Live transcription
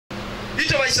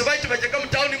bito bayise baite bajega mu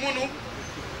town munu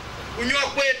kunywa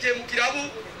kwete mu kirabu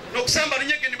nokusamba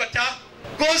runyege ni bata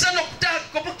goza nokutaka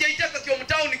kopo kyaitaka kyo mu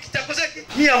town kitakozeki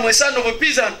me am a son of a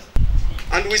peasant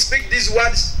and we speak these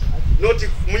words not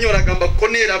munyora gamba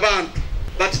konera abantu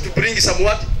but to bring some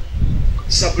what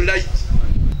sublight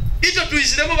ito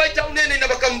tuiziremo baita unene na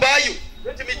bakambayo.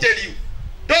 Let me tell you,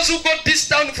 those who got this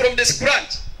town from the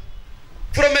scratch,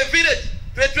 from a village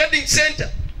to a trading center,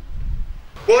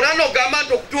 Borano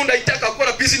Gamanto Kutunda Itaka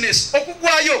Kora business,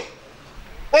 Okugwayo,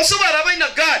 also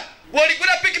Arabaina God,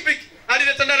 Borigura Pick, and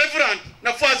it's a reverend,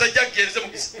 Nafaza Jackie.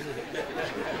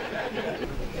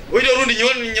 We don't run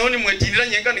the only Matina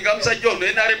and Gamsa John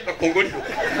and Arab Congo.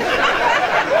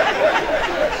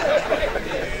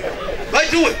 Why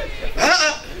do it?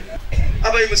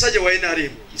 Aba imusaje wa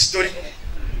NRM story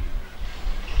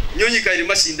nyonyi kairi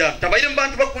masinda tabaire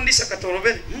mbantu bakundisa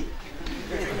katorobere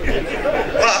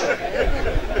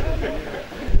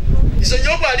iso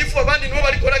nyobo alifu abandi no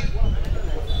bali kola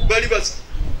bali bas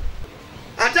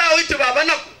ata oite baba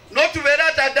na not very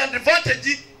at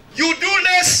advantage you do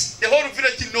less the whole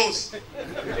village knows.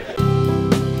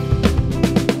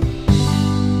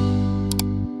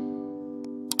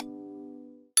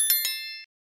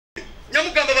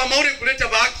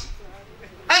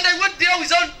 And I went there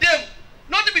without them,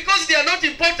 not because they are not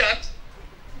important.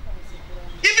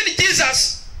 Even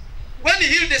Jesus, when he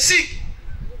healed the sick,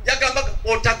 yagamba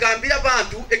otagambira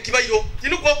bantu ekibairo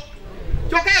kinuko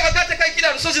tokaya bakate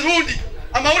kaikira rusozi rundi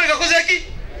amawure gakoze eki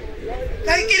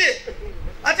kaikire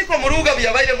ati ko muruga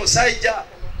byabaire musaija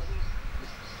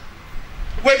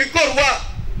we bikorwa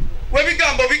we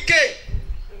bigambo bike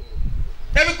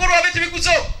ebikorwa beti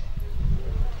bikuzo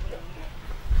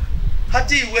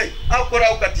hati we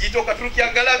akora ukatito katuruki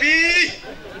angalabi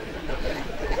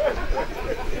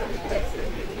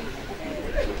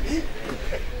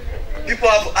people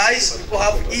have eyes, people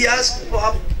have ears, people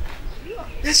have.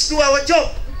 Let's do our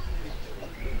job.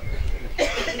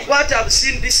 What I've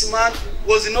seen this man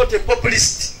was not a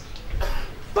populist,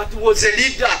 but was a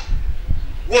leader,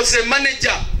 was a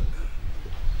manager.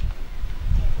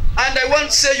 And I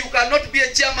want to say you cannot be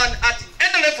a chairman at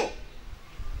any level.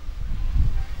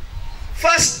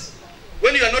 First,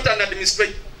 when you are not an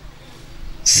administrator.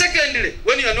 Secondly,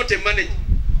 when you are not a manager.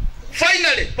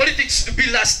 Finally, politics should be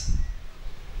last.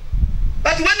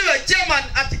 But when you are chairman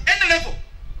at any level,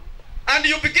 and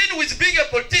you begin with being a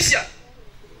politician,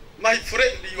 my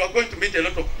friend, you are going to meet a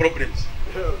lot of problems.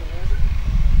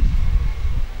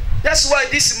 That's why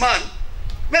this man,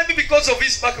 maybe because of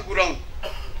his background,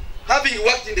 having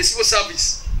worked in the civil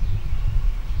service,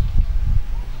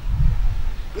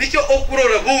 Nikyo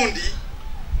Okurora Bundi,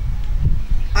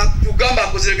 Uganda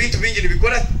akozere bintu bingi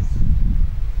nibikola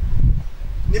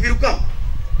nibirukam.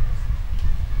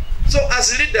 So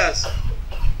as leaders,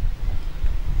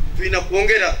 tuina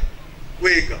kuongera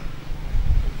kwega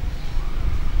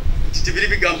Ttv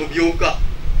Bigambo byoka,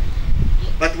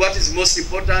 but what is most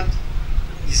important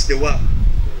is the work.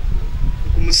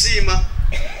 Kumusima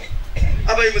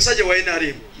abaye musaje wa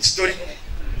NRM story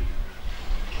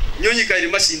nyonyi kairi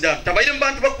masinda tabaire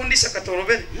mbantu bakundisa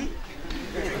katorobere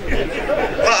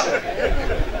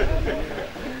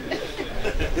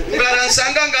ngara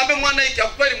nsanga ngambe mwana iki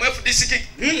akweli mu FDC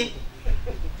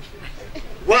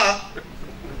wa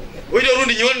oyo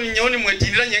rundi nyoni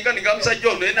mwetirira nyenga nigamsa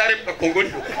jono NRM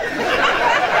kakongoli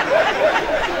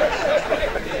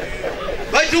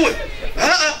bajuwe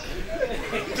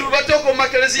tubatoko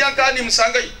makelezi yankani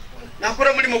musangai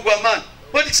nakora muri mugwamana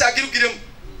politics agirugiremo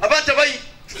abantu bayi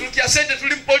tukiya sente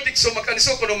tuli politics o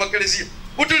makanisa ko no makelezi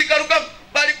utulikaruka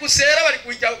bali kusera bali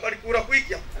kuija bali kura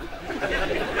kuija.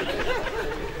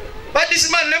 But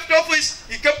this man left office,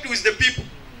 he kept with the people.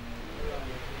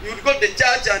 He would go to the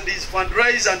church and his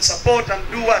fundraise and support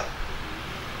and do what.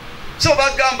 So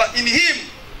Bagamba, in him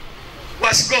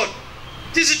was God.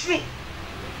 It is true.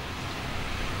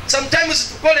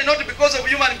 Sometimes to call it not because of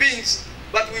human beings,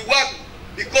 but we work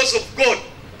because of God.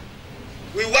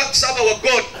 We work to serve our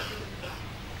God.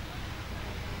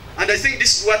 And I think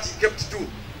this is what he kept to do.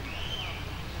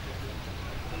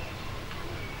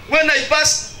 When I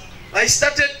passed, I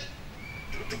started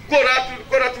to Kora.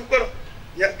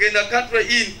 Yeah, get a country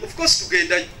in, of course,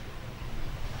 together.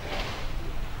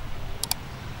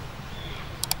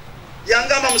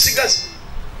 Yangama musikas,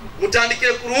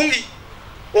 mutandike kurungi,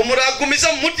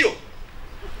 omuragumiza mutyo,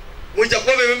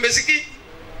 mujakobe mbesiki,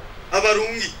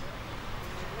 abarungi.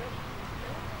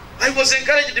 I was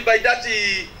encouraged by that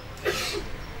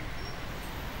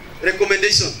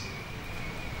recommendation.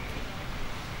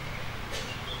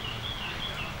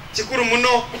 Chikuru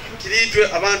muno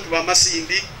kiritwe abantu ba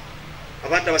Masindi,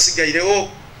 abantu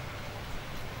abasigaireho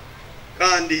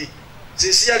kandi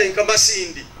zinsiyale nka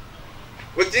Masindi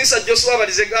wetinsa Joshua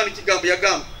balize gani kigambo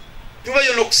yagamba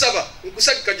tubayo nokusaba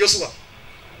nkusagika Joshua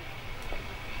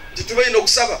titubayo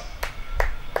nokusaba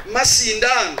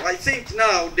Masindan. I think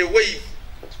now the wave,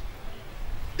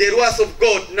 the wrath of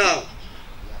God now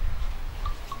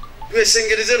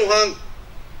twesengereze ruhanga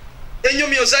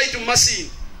enyomyo zaitu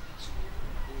Masindi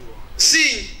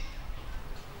si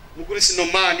mukurisi no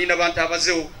mani n'abantu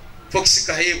abazeo Fox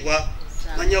Kahebwa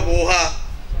Manyaboha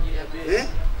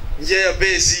nje ya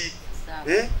bezi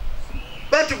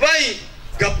bantu bayi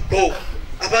gapuko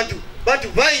abantu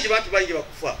bayi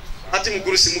bakufa ati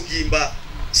mukurisi mugimba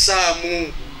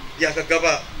Samu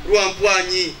yakagaba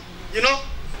Rwampwanyi you know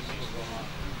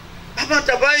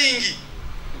abantu bayingi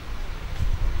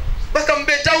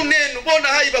bakambeta uneno bona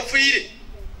hayi bafuire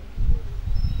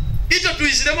ito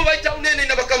tuiziremo baita unene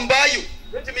na bakambayo.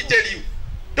 Let me tell you,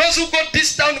 those who got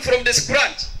this town from the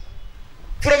scratch,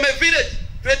 from a village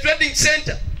to a trading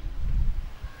center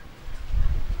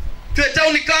to a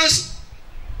town council,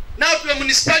 now to a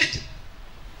municipality,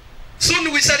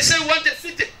 soon we shall say we want a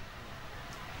city.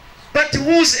 But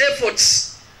whose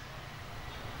efforts?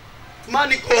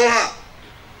 Mani koha.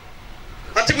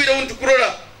 Ati we don't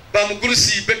kurora ba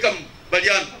mugurusi Beckham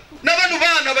Balian. Nabanu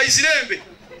bana ba Izirembe.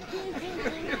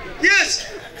 Yes.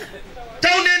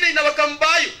 Town ene na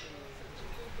bakambayo.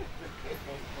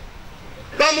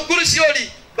 Ba mugurusi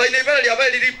oli ba inebala lya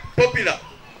bali popular.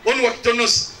 Onu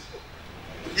wakitonosi.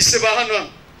 Iseba hanwa.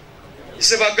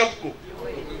 Iseba gapuko.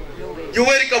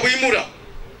 Yuweri kabuyimura.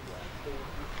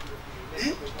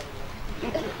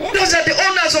 Those are the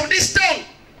owners of this town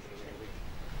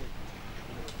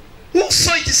who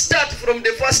saw it start from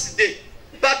the first day.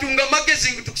 But unga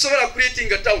magazine tukusobora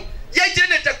creating a town.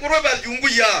 Yaitene takuroba yungu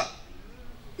ya.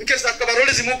 Nkesa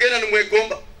kabarole zimugena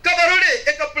numwegomba. Kabarole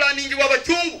eka planning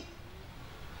wabachungu.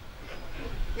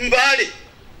 Mbale.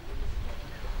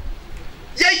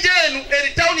 Yaitenu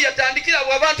eri town yatandikira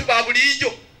wabantu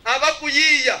babulijo.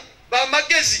 Abakuyiya ba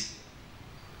magazine.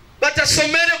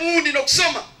 Batasomere bundi no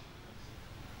kusoma.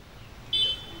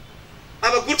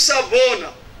 Aba good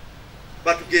savona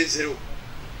but genzero.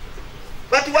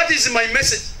 But what is my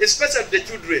message, especially to the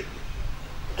children?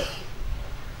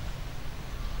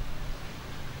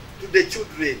 To the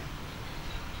children.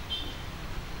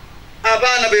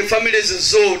 Abana be families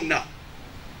zona.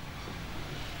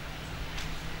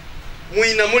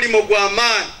 Muina mulimo gwa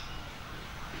amani,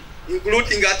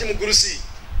 including ati mugurusi.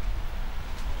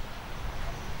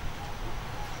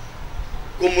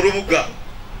 Komurubuga.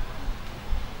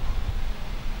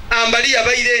 Ambali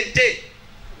yabaire ente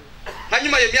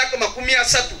hanyuma ya myaka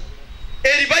 30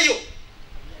 eribayo.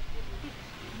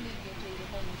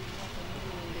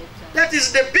 That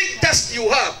is the big task you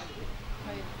have.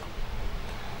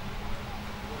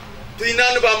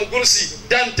 Tuinanu ba mugurusi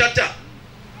dan tata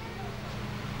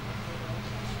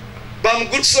ba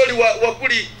mugurusi oli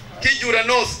wakuli Kijura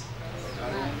North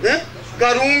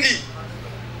Karungi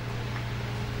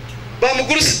ba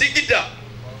mugurusi Digida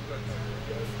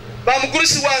ba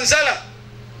mugurusi Wanzala.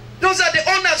 Those are the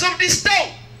owners of this town.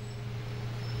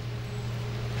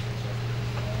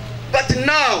 But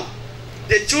now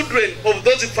the children of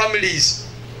those families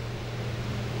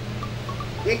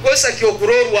nkosa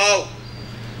kyokurorwa wao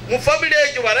mu family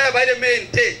ejo baraya bare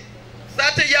mente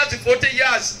 30 years 40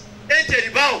 years ente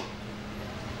ribao.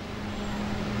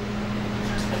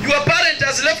 Your parent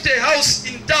has left a house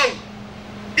in town.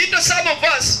 It is some of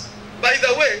us, by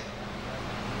the way,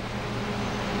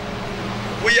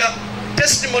 we are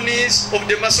testimonies of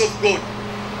the mercy of God.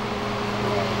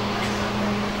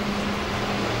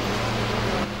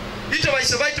 Ito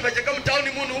baisabaitu bajaka mu town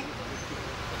munu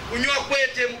unywa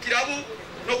kwete mu kirabu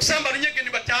no kusamba runyege ni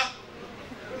bata.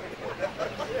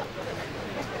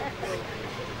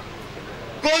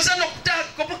 Goza no kutaka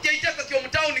kopoke itaka kyo mu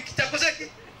town kitakozeki.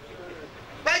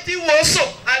 Baiti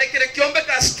woso alekere kiombe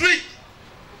ka street.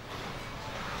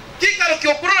 Kikaro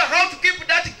kyokurora how to keep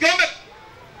that kiombe.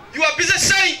 You are busy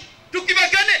saying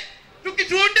tukibagane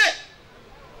tukitunde.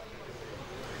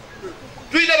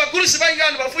 Tuina bakurusi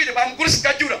bangana bafuire ba mukurusi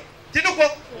Kajura.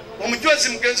 Tinuko omujwazi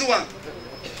mugenzi wange.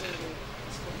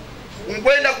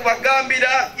 Ngwenda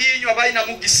kubagambira inyu abaina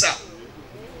mugisa.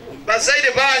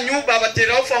 Bazaire banyu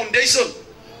babatera foundation.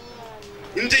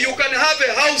 Nti you can have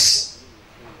a house.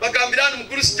 Bagambirana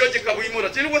mukurusi George Kabuyimura.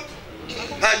 Tinuko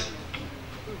haji.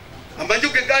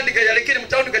 Ambanjuke kandi gayalekere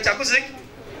mutawundi gachakoze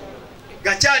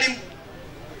gachali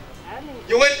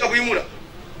Yoweri Kabuyimura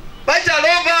baita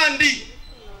lobandi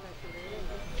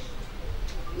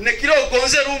nekiro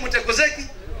gonze rumu tekozeki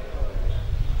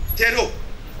tero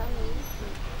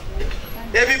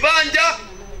ebibanja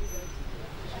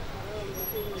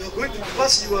you're going to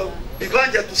pass your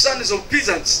Ibanja to sons of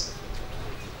peasants.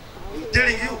 I'm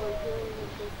telling you.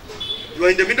 You are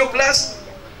in the middle class.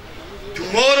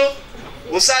 Tomorrow,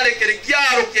 osale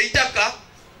kerekiaro keitaka.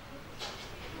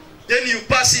 Then you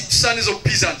pass it to sons of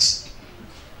peasants.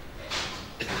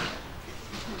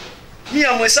 Me,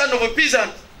 I'm a son of a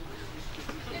peasant.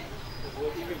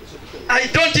 I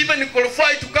don't even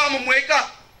qualify to come mweka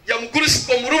ya mkurusi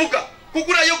kwa murubuka.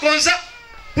 Kukura yokonza.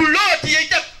 Puloti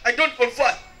yaitaka. I don't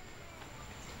qualify.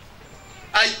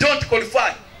 I don't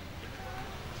qualify.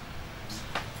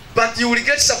 But you will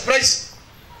get surprised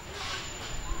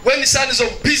when the sons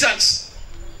of peasants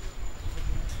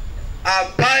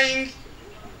are buying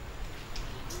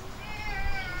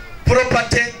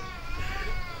property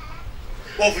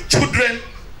of children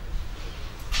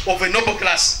of a noble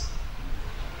class.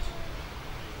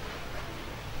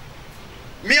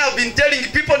 Me, have been telling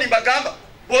people in Bagamba,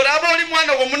 boraba oli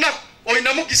mwana womunaku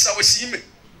oinamukisa wesime.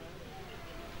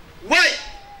 Why?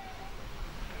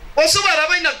 Osoba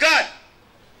rabaina God.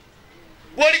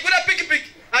 Wali gura piki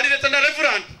alileta na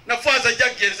reverend na father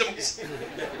jagi eleze mukisa.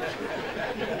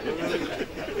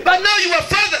 But now your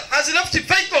father has left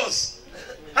vehicles,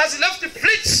 has left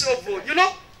fleets of,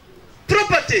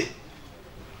 property.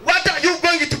 What are you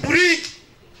going to bring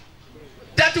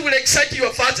that will excite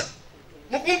your father?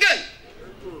 Mukungen.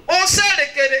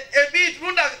 Osalekere ebit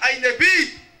runda aina bit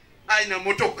aina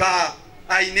motoka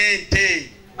aina ente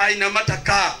aina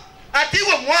mataka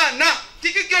atiwe mwana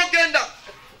kikikyogenda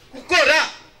kukora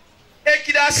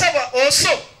ekira asaba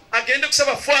oso agende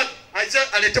kusaba father aje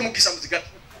alete mukisa muzigata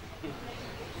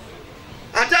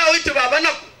ata oito babana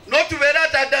not to bear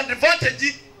at an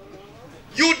advantage.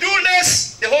 You do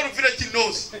less, the whole village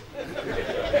knows.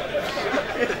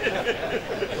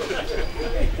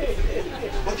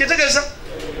 Okay, sir.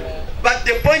 But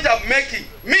the point I'm making,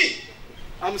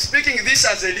 I'm speaking this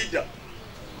as a leader.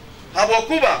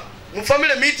 Hawakuba, mu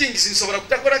family meetings in Sobra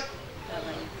Kutakora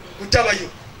Kutabayo.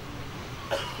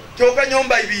 Kyoka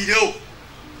nyomba ibireo.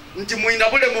 Nti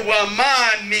muinabule mu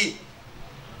bwamani.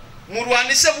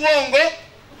 Murwanise bwongo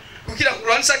kukira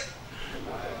kurwanisa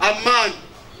amani.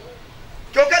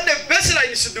 Kyoka the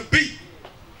baseline should be,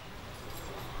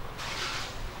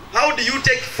 how do you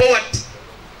take forward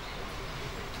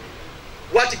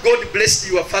what God blessed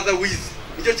your father with?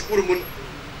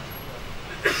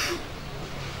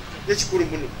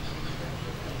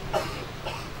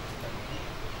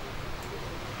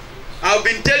 I've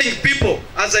been telling people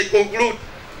as I conclude,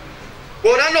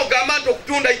 Borano Gamato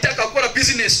Tunda itaka kora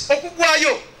business.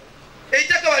 Okukwayo.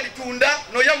 Eitaka walitunda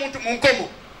no ya muntu munkomo.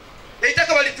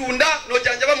 Eitaka walitunda no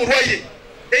janjaba murwaire.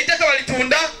 Eitaka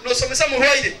walitunda no somesa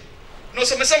murwaire. No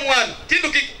somesa mwana.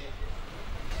 Kindu kiki.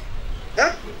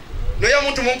 No ya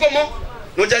muntu munkomo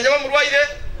no janjaba murwaire.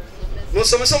 No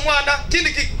somesa mwana.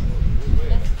 Kindu kiki.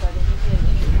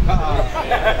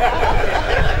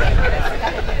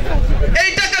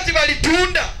 Eitaka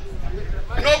walitunda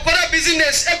no kora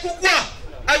business ekugwa.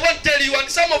 I want to tell you, and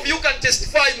some of you can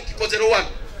testify Mukikozero 1.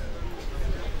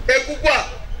 Ekugwa.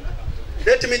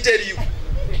 Let me tell you.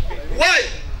 Why?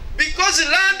 Because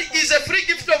land is a free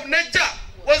gift of nature,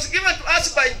 was given to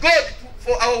us by God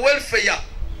for our welfare.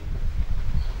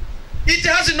 It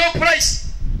has no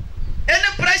price.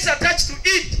 Any price attached to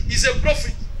it is a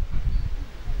profit.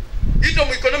 Ito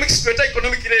mu economic sphere,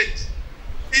 economic rate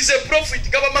is a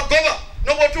profit. Gaba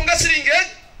no botunga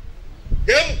siringe.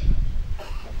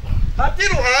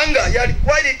 Hatiru hanga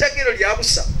yalikuwa ile itakiro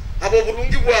lyabusa abo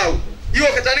bulungi bwawe iyo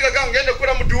katandika kanga ngende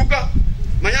kula muduka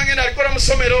manyange na alikola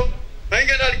musomero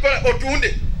manyange na alikola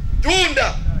otunde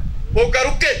tunda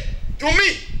ogaruke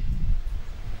tumi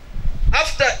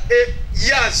after a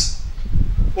years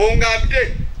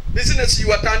ongabide business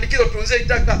you atandikiro tunze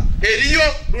itaka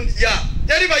eriyo rundi ya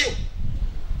teribayo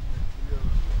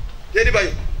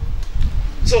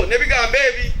so nebigambe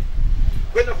ebi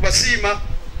kwenda kubasima.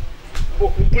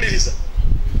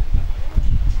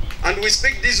 And we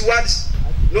speak these words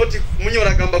not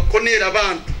munyora gamba konera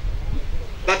bantu,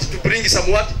 but to bring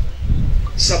some what?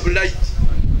 Some light.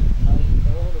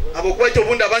 Abo kwaito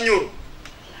bunda banyoro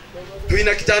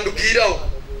tuina kitandukirao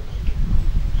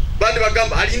bandi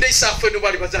bagamba alinde isafu eno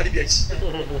bali bazali byaki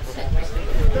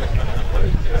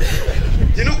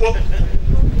jinuko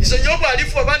iso nyobo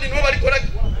alifu abandi no bali kola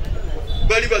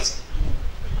bali baz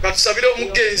katusabire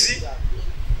omugenzi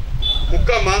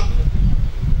Mukama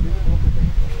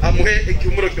amuhe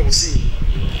ekyumuro ky'obusingi.